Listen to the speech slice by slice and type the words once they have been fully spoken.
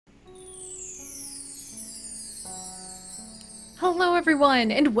Hello everyone,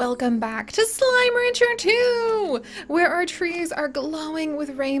 and welcome back to Slime Rancher 2, where our trees are glowing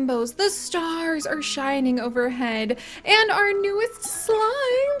with rainbows, the stars are shining overhead, and our newest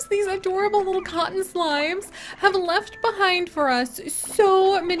slimes, these adorable little cotton slimes, have left behind for us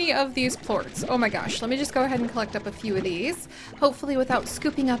so many of these plorts. Oh my gosh, let me just go ahead and collect up a few of these, hopefully without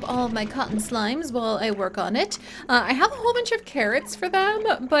scooping up all of my cotton slimes while I work on it. I have a whole bunch of carrots for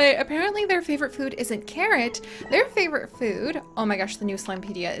them, but apparently their favorite food isn't carrot. Their favorite food, oh my gosh, the new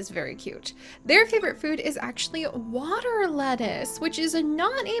Slimepedia is very cute. Their favorite food is actually water lettuce, which is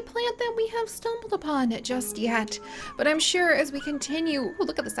not a plant that we have stumbled upon just yet. But I'm sure as we continue, ooh,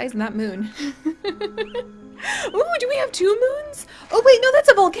 look at the size of that moon. Ooh, do we have two moons? Oh wait, no,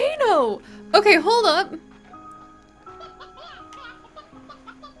 that's a volcano. Okay, hold up.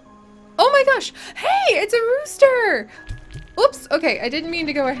 Oh my gosh, hey, it's a rooster. Oops, okay, I didn't mean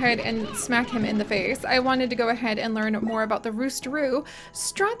to go ahead and smack him in the face. I wanted to go ahead and learn more about the roosteroo.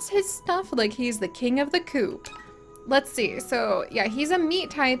 Struts his stuff like he's the king of the coop. Let's see, so yeah, he's a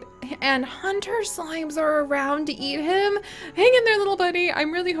meat type and hunter slimes are around to eat him. Hang in there, little buddy.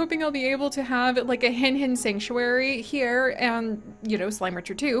 I'm really hoping I'll be able to have like a hen sanctuary here and, you know, Slime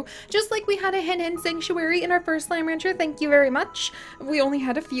Rancher 2. Just like we had a hen sanctuary in our first Slime Rancher, thank you very much. We only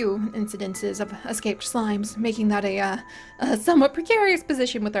had a few incidences of escaped slimes, making that a somewhat precarious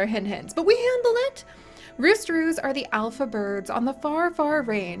position with our hens, but we handled it. Roosteroos are the alpha birds on the far, far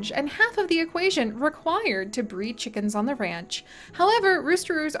range, and half of the equation required to breed chickens on the ranch. However,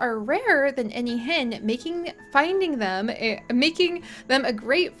 roosteroos are rarer than any hen, making them a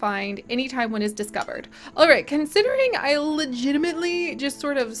great find anytime one is discovered. Alright, considering I legitimately just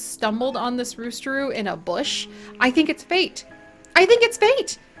sort of stumbled on this roosteroo in a bush, I think it's fate. I think it's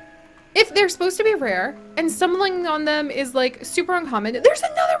fate! If they're supposed to be rare, and stumbling on them is like super uncommon, there's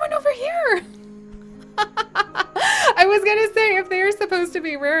another one over here! I was gonna say, if they're supposed to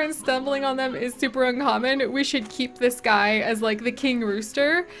be rare and stumbling on them is super uncommon, we should keep this guy as like the king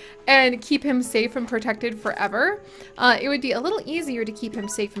rooster and keep him safe and protected forever. It would be a little easier to keep him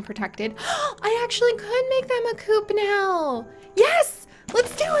safe and protected. I actually could make them a coop now. Yes,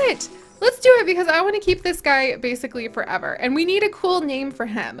 let's do it. Let's do it because I want to keep this guy basically forever. And we need a cool name for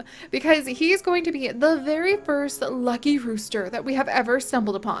him because he's going to be the very first lucky rooster that we have ever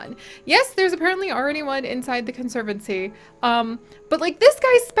stumbled upon. Yes, there's apparently already one inside the conservancy. But like this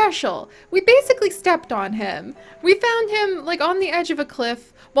guy's special. We basically stepped on him. We found him like on the edge of a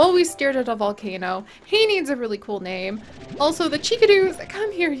cliff while we stared at a volcano. He needs a really cool name. Also the chickadoos,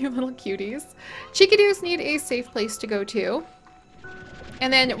 come here you little cuties. Chickadoos need a safe place to go to.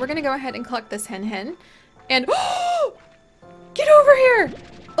 And then we're gonna go ahead and collect this hen and get over here!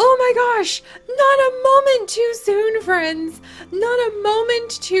 Oh my gosh, not a moment too soon, friends. Not a moment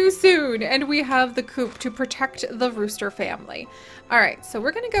too soon. And we have the coop to protect the rooster family. All right, so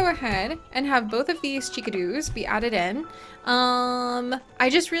we're gonna go ahead and have both of these chickadoos be added in. I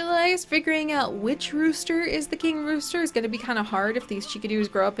just realized figuring out which rooster is the king rooster is gonna be kind of hard if these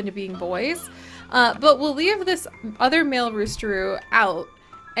chickadoos grow up into being boys. But we'll leave this other male roosteroo out,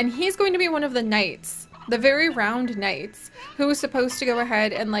 and he's going to be one of the knights, the very round knights, who is supposed to go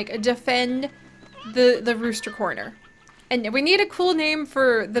ahead and like defend the rooster corner. And we need a cool name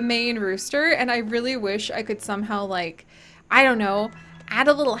for the main rooster, and I really wish I could somehow like, I don't know, add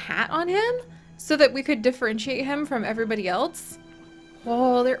a little hat on him so that we could differentiate him from everybody else.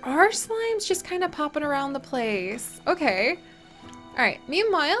 Oh, there are slimes just kind of popping around the place. Okay. Alright,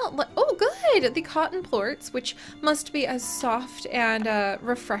 meanwhile, oh good! The cotton plorts, which must be as soft and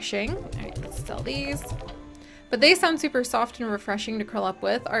refreshing. Alright, let's sell these. But they sound super soft and refreshing to curl up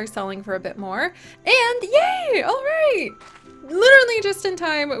with, are selling for a bit more. And yay! Alright! Literally just in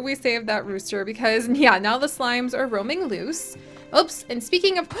time we saved that rooster because, yeah, now the slimes are roaming loose. Oops, and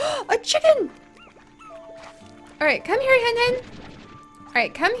speaking of, a chicken! Alright, come here, hen.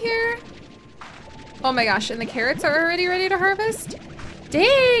 Alright, come here. Oh my gosh, and the carrots are already ready to harvest?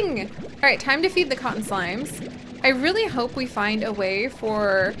 Dang! Alright, time to feed the cotton slimes. I really hope we find a way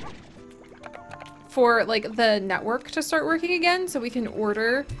for like the network to start working again so we can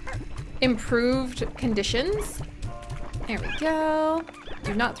order improved conditions. There we go.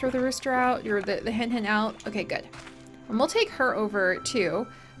 Do not throw the rooster out. You're the hen out. Okay, good. And we'll take her over too.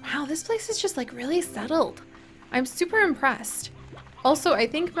 Wow, this place is just like really settled. I'm super impressed. Also, I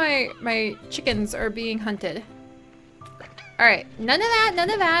think my chickens are being hunted. Alright, none of that,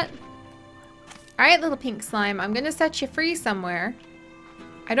 none of that. Alright, little pink slime, I'm gonna set you free somewhere.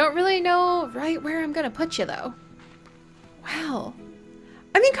 I don't really know right where I'm gonna put you, though. Wow.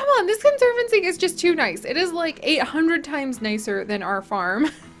 I mean, come on, this conservancy is just too nice. It is like 800 times nicer than our farm.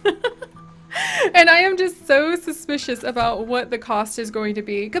 And I am just so suspicious about what the cost is going to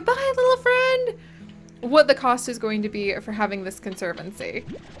be. Goodbye, little friend! What the cost is going to be for having this conservancy.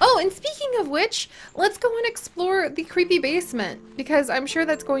 Oh, and speaking of which, let's go and explore the creepy basement, because I'm sure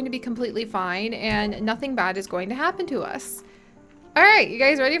that's going to be completely fine and nothing bad is going to happen to us. All right, you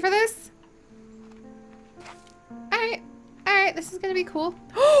guys ready for this? All right, this is gonna be cool.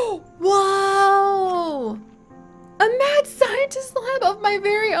 Oh, wow! A mad scientist lab of my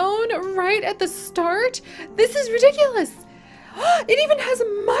very own right at the start? This is ridiculous. It even has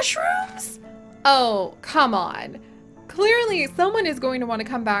mushrooms? Oh, come on. Clearly, someone is going to want to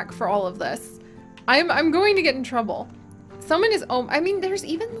come back for all of this. I'm going to get in trouble. Someone is, oh, I mean, there's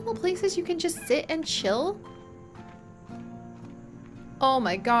even little places you can just sit and chill. Oh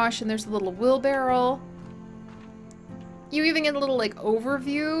my gosh, and there's a little wheelbarrow. You even get a little, like,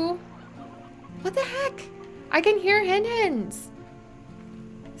 overview. What the heck? I can hear hen-hens.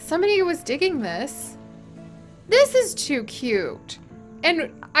 Somebody was digging this. This is too cute.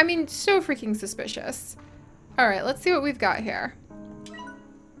 And, I mean, so freaking suspicious. All right, let's see what we've got here.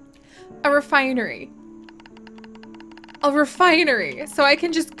 A refinery. A refinery. So I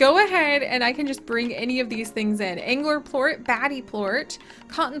can just go ahead and I can just bring any of these things in. Angler plort, batty plort,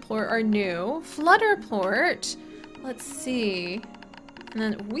 cotton plort are new. Flutter plort. Let's see. And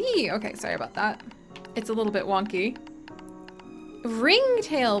then okay, sorry about that. It's a little bit wonky.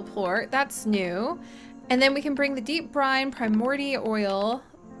 Ringtail plort, that's new. And then we can bring the deep brine, primordial oil,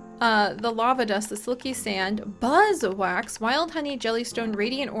 the lava dust, the silky sand, buzz wax, wild honey, jellystone,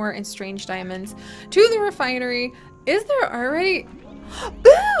 radiant ore, and strange diamonds to the refinery. Is there already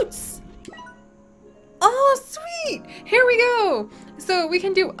boots? Oh, sweet! Here we go! So we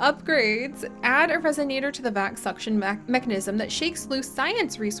can do upgrades, add a resonator to the vac suction mechanism that shakes loose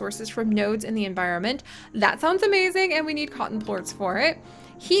science resources from nodes in the environment. That sounds amazing, and we need cotton plorts for it.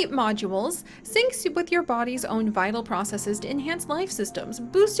 Heat modules syncs with your body's own vital processes to enhance life systems,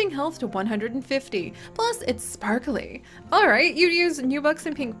 boosting health to 150. Plus, it's sparkly. All right, you'd use Nubucks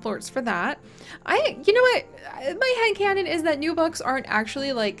and pink plorts for that. You know what? My headcanon is that Nubucks aren't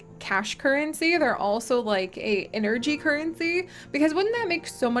actually like cash currency. They're also like a energy currency, because wouldn't that make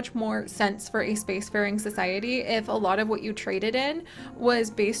so much more sense for a spacefaring society if a lot of what you traded in was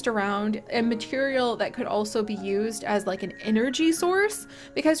based around a material that could also be used as like an energy source?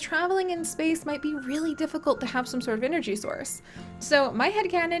 Because traveling in space might be really difficult to have some sort of energy source. So my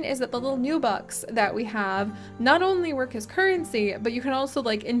headcanon is that the little Nubucks that we have not only work as currency, but you can also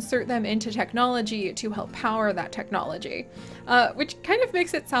like insert them into technology to help power that technology, which kind of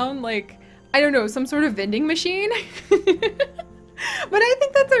makes it sound like, I don't know, some sort of vending machine. But I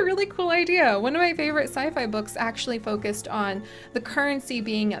think that's a really cool idea. One of my favorite sci-fi books actually focused on the currency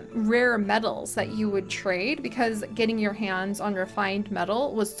being rare metals that you would trade, because getting your hands on refined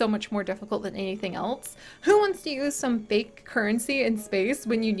metal was so much more difficult than anything else. Who wants to use some fake currency in space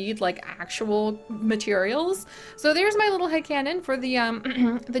when you need like actual materials? So there's my little headcanon for the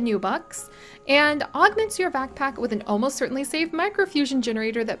the Nubucks. And augments your backpack with an almost certainly safe microfusion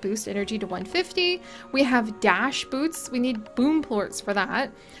generator that boosts energy to 150. We have dash boots. We need boom plorts for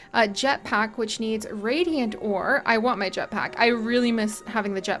that. A jetpack, which needs radiant ore. I want my jetpack. I really miss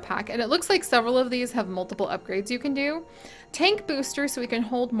having the jetpack. And it looks like several of these have multiple upgrades you can do. Tank booster, so we can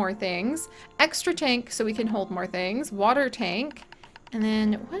hold more things. Extra tank, so we can hold more things. Water tank. And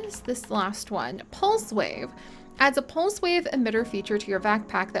then what is this last one? Pulse wave. Adds a pulse wave emitter feature to your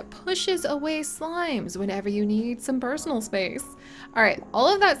backpack that pushes away slimes whenever you need some personal space. All right,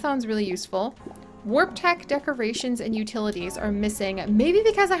 all of that sounds really useful. Warp tech decorations and utilities are missing, maybe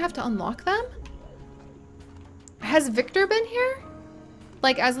because I have to unlock them? Has Victor been here?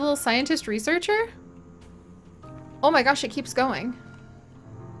 Like as a little scientist researcher? Oh my gosh, it keeps going.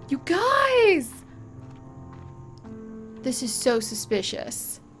 You guys! This is so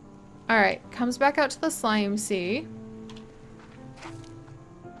suspicious. All right, comes back out to the slime sea.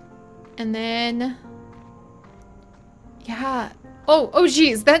 And then, yeah. Oh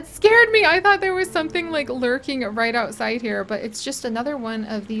geez, that scared me. I thought there was something like lurking right outside here, but it's just another one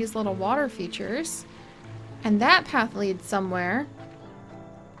of these little water features. And that path leads somewhere.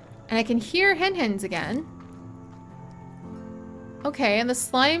 And I can hear hen-hens again. Okay, and the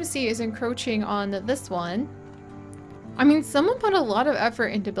slime sea is encroaching on this one. I mean, someone put a lot of effort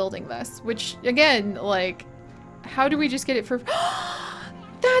into building this, which, again, like, how do we just get it for...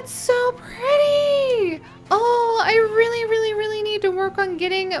 That's so pretty! Oh, I really need to work on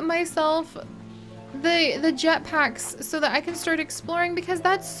getting myself the jetpacks so that I can start exploring, because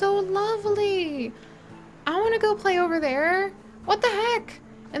that's so lovely. I want to go play over there. What the heck?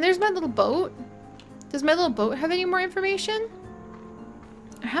 And there's my little boat. Does my little boat have any more information?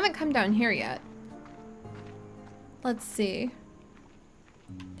 I haven't come down here yet. Let's see.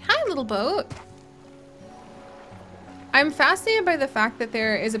 Hi, little boat. I'm fascinated by the fact that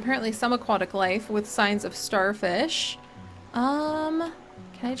there is apparently some aquatic life with signs of starfish. Can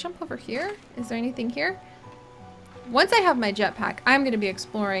I jump over here? Is there anything here? Once I have my jetpack, I'm going to be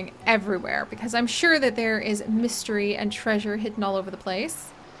exploring everywhere because I'm sure that there is mystery and treasure hidden all over the place.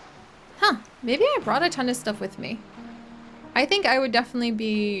 Huh, maybe I brought a ton of stuff with me. I think I would definitely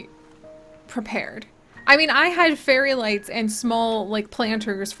be prepared. I mean, I had fairy lights and small, like,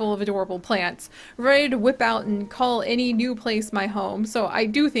 planters full of adorable plants, ready to whip out and call any new place my home, so I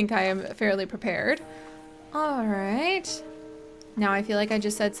do think I am fairly prepared. Alright. Now I feel like I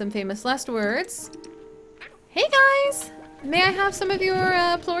just said some famous last words. Hey guys! May I have some of your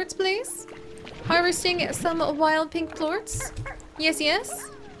plorts, please? Harvesting some wild pink plorts? Yes, yes.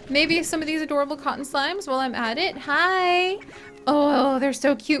 Maybe some of these adorable cotton slimes while I'm at it. Hi! Oh, they're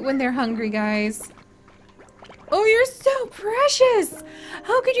so cute when they're hungry, guys. Oh, you're so precious!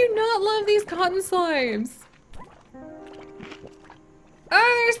 How could you not love these cotton slimes?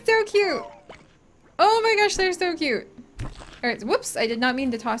 Oh, they're so cute! Oh my gosh, they're so cute! Alright, whoops, I did not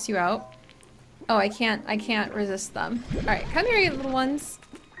mean to toss you out. Oh, I can't resist them. Alright, come here, you little ones.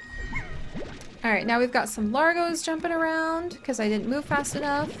 Alright, now we've got some largos jumping around because I didn't move fast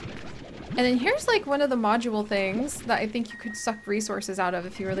enough. And then here's like one of the module things that I think you could suck resources out of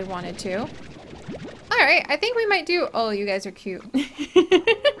if you really wanted to. Alright, I think we might do... Oh, you guys are cute. Watch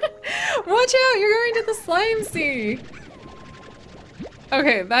out, you're going to the slime sea.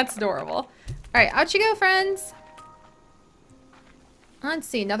 Okay, that's adorable. Alright, out you go, friends. Let's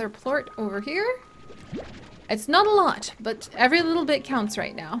see, another plort over here. It's not a lot, but every little bit counts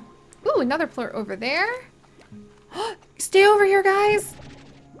right now. Ooh, another plort over there. Stay over here, guys.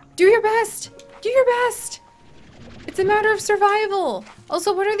 Do your best. Do your best. It's a matter of survival.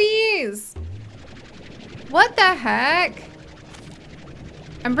 Also, what are these? What the heck?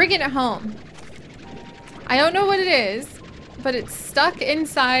 I'm bringing it home. I don't know what it is, but it's stuck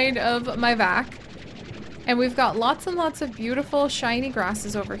inside of my vac. And we've got lots and lots of beautiful shiny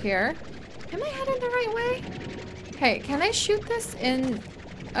grasses over here. Am I heading the right way? Hey, can I shoot this in?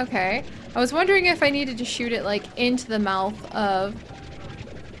 Okay. I was wondering if I needed to shoot it like into the mouth of...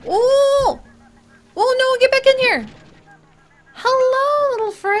 Oh! Oh no, get back in here! Hello,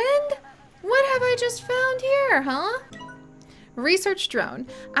 little friend! What have I just found here, huh? Research drone.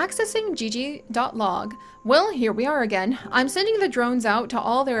 Accessing gg.log. Well, here we are again. I'm sending the drones out to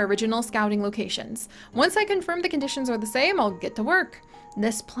all their original scouting locations. Once I confirm the conditions are the same, I'll get to work.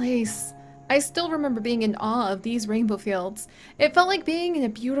 This place. I still remember being in awe of these rainbow fields. It felt like being in a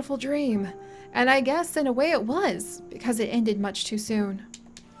beautiful dream. And I guess in a way it was, because it ended much too soon.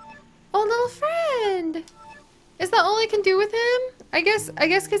 Oh, little friend! Is that all I can do with him? I guess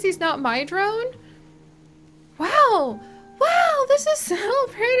because he's not my drone? Wow! Wow, this is so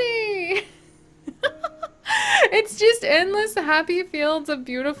pretty! It's just endless happy fields of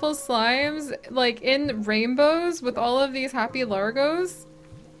beautiful slimes, like in rainbows with all of these happy largos.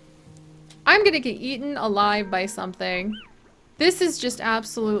 I'm gonna get eaten alive by something. This is just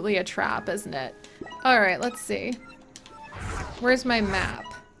absolutely a trap, isn't it? Alright, let's see. Where's my map?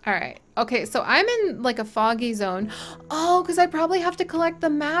 Alright. Okay, so I'm in like a foggy zone. Oh, because I probably have to collect the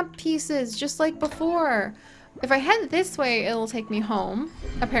map pieces just like before. If I head this way, it'll take me home,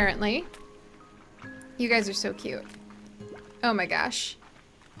 apparently. You guys are so cute. Oh my gosh.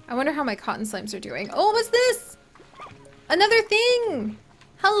 I wonder how my cotton slimes are doing. Oh, what's this? Another thing!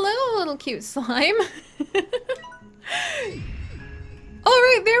 Hello, little cute slime.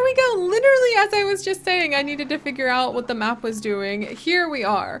 Alright, there we go. Literally, as I was just saying, I needed to figure out what the map was doing. Here we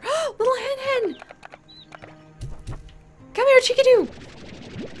are. Little hen! Come here, Chickadoo!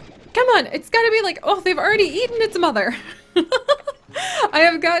 Come on, it's gotta be like, oh, they've already eaten its mother. I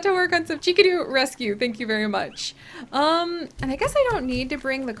have got to work on some Chickadoo rescue. Thank you very much. And I guess I don't need to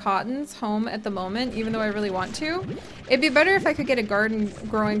bring the cottons home at the moment, even though I really want to. It'd be better if I could get a garden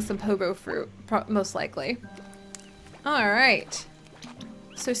growing some pogo fruit, most likely. All right.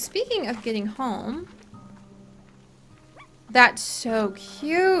 So speaking of getting home, that's so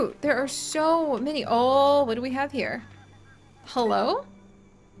cute. There are so many. Oh, what do we have here? Hello?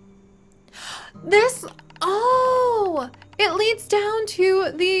 This, oh, it leads down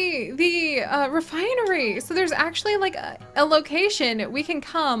to the refinery. So there's actually like a location we can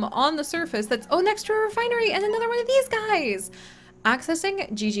come on the surface that's, oh, next to a refinery and another one of these guys.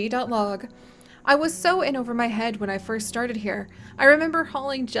 Accessing gg.log. I was so in over my head when I first started here. I remember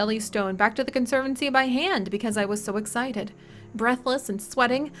hauling jellystone back to the conservancy by hand because I was so excited. Breathless and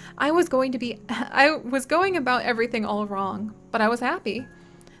sweating, I was going about everything all wrong, but I was happy.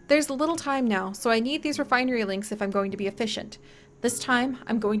 there's little time now, so I need these refinery links if I'm going to be efficient. This time,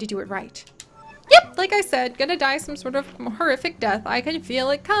 I'm going to do it right. Yep, like I said, gonna die some sort of horrific death. I can feel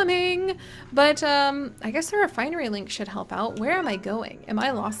it coming. But, I guess the refinery link should help out. Where am I going? Am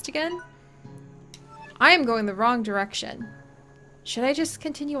I lost again? I am going the wrong direction. Should I just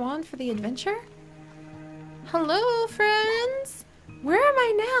continue on for the adventure? Hello, friends! Where am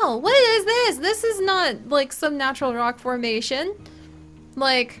I now? What is this? This is not, like, some natural rock formation.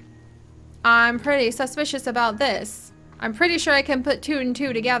 Like, I'm pretty suspicious about this. I'm pretty sure I can put 2 and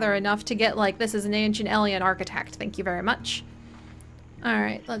 2 together enough to get, like, this is an ancient alien architect. Thank you very much.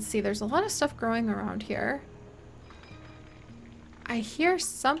 Alright, let's see. There's a lot of stuff growing around here. I hear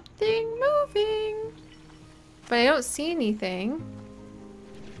something moving, but I don't see anything.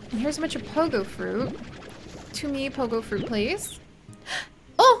 And here's a bunch of pogo fruit. To me, pogo fruit, please.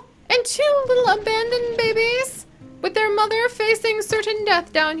 Oh, and 2 little abandoned babies with their mother facing certain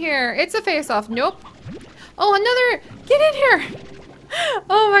death down here. It's a face-off. Nope. Oh, another. Get in here.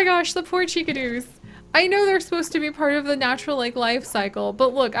 Oh my gosh, the poor chickadoos. I know they're supposed to be part of the natural, like, life cycle,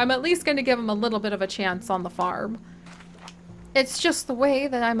 but look, I'm at least going to give them a little bit of a chance on the farm. It's just the way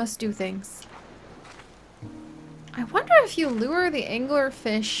that I must do things. I wonder if you lure the angler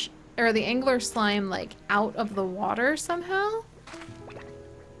fish or the angler slime, like, out of the water somehow?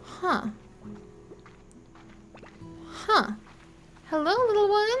 Huh. Huh. Hello, little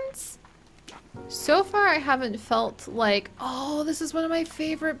ones. So far, I haven't felt like, oh, this is one of my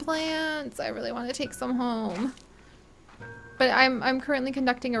favorite plants. I really want to take some home. But I'm currently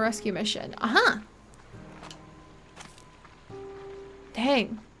conducting a rescue mission. Uh-huh.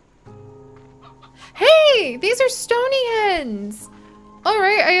 Dang. Hey, these are stony hens. All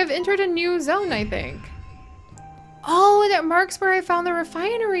right, I have entered a new zone, I think. Oh, and it marks where I found the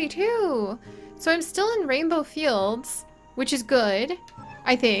refinery too. So I'm still in Rainbow Fields, which is good,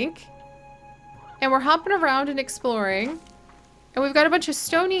 I think. And we're hopping around and exploring. And we've got a bunch of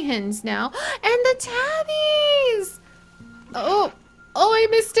stony hens now. And the tabbies! Oh, I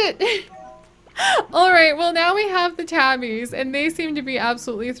missed it. All right, well now we have the tabbies and they seem to be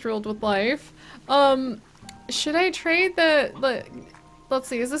absolutely thrilled with life. Should I trade the let's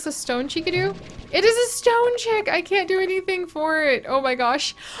see, is this a stone chickadoo? It is a stone chick! I can't do anything for it. Oh my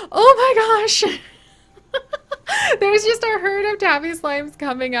gosh. Oh my gosh! There's just a herd of tabby slimes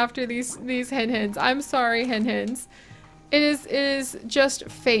coming after these hen hens. I'm sorry, hen hens. It is just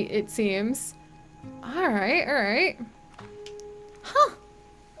fate, it seems. Alright, alright. Huh.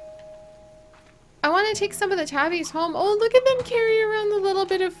 I want to take some of the tabbies home. Oh, look at them carry around the little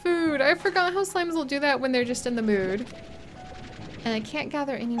bit of food. I forgot how slimes will do that when they're just in the mood. And I can't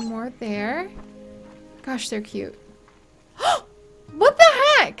gather any more there. Gosh, they're cute. What the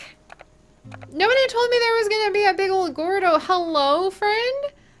heck? Nobody told me there was gonna be a big old Gordo. Hello, friend?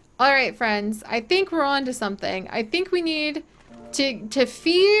 Alright, friends. I think we're on to something. I think we need to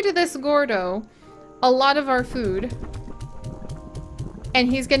feed this Gordo a lot of our food.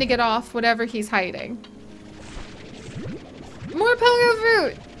 And he's gonna get off whatever he's hiding. More pogo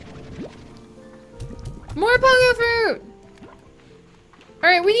fruit! More pogo fruit!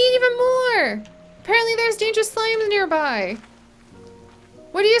 Alright, we need even more! Apparently there's dangerous slimes nearby.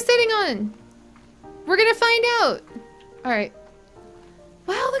 What are you sitting on? We're gonna find out. Alright.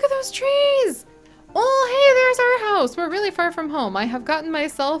 Wow, look at those trees! Oh, hey, there's our house. We're really far from home. I have gotten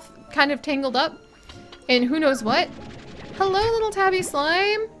myself kind of tangled up in who knows what. Hello, little tabby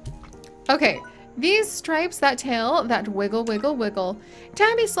slime. Okay, these stripes, that tail, that wiggle, wiggle, wiggle.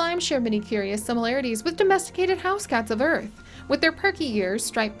 Tabby slime share many curious similarities with domesticated house cats of Earth. With their perky ears,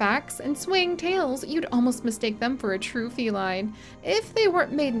 striped backs, and swaying tails, you'd almost mistake them for a true feline. If they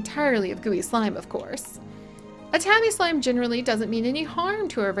weren't made entirely of gooey slime, of course. A tabby slime generally doesn't mean any harm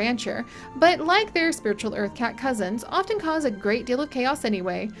to a rancher, but like their spiritual earth cat cousins, often cause a great deal of chaos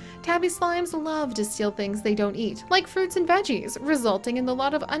anyway. Tabby slimes love to steal things they don't eat, like fruits and veggies, resulting in a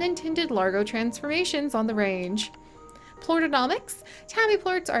lot of unintended largo transformations on the range. Plortonomics? Tabby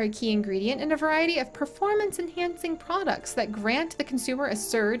plorts are a key ingredient in a variety of performance-enhancing products that grant the consumer a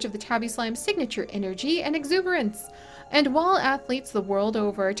surge of the tabby slime's signature energy and exuberance. And while athletes the world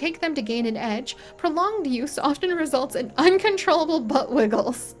over take them to gain an edge, prolonged use often results in uncontrollable butt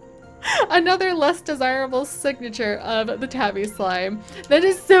wiggles. Another less desirable signature of the tabby slime. That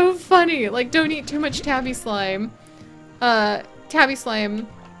is so funny. Like, don't eat too much tabby slime. Tabby slime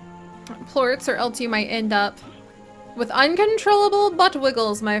plorts or else you might end up with uncontrollable butt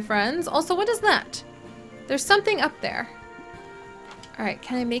wiggles, my friends. Also, what is that? There's something up there. Alright,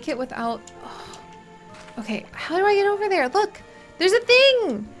 can I make it without... Oh. Okay, how do I get over there? Look! There's a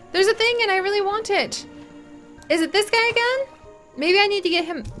thing! There's a thing and I really want it! Is it this guy again? Maybe I need to get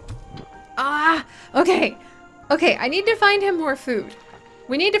him... Ah, okay. Okay, I need to find him more food.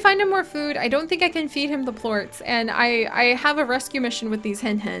 We need to find him more food. I don't think I can feed him the plorts, and I have a rescue mission with these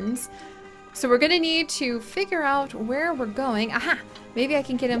hens. So we're gonna need to figure out where we're going. Aha! Maybe I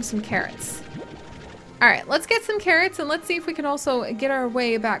can get him some carrots. Alright, let's get some carrots and let's see if we can also get our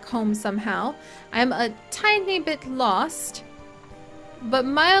way back home somehow. I'm a tiny bit lost, but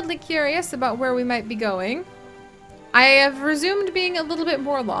mildly curious about where we might be going. I have resumed being a little bit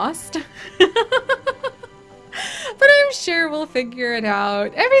more lost. But I'm sure we'll figure it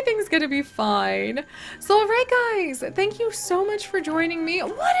out. Everything's gonna be fine. So alright guys, thank you so much for joining me.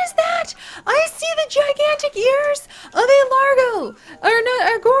 What is that? I see the gigantic ears of a Largo! Or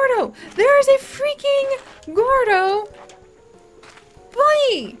not, a Gordo! There is a freaking Gordo!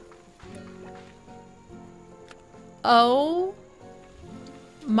 Buddy! Oh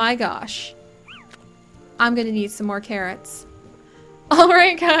my gosh. I'm gonna need some more carrots.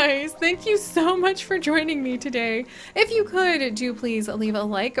 Alright guys, thank you so much for joining me today. If you could, do please leave a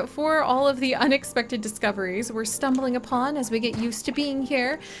like for all of the unexpected discoveries we're stumbling upon as we get used to being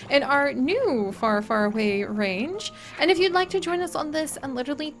here in our new far, far away range. And if you'd like to join us on this and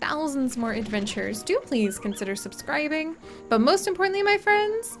literally thousands more adventures, do please consider subscribing. But most importantly, my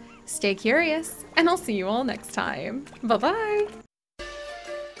friends, stay curious, and I'll see you all next time. Bye-bye!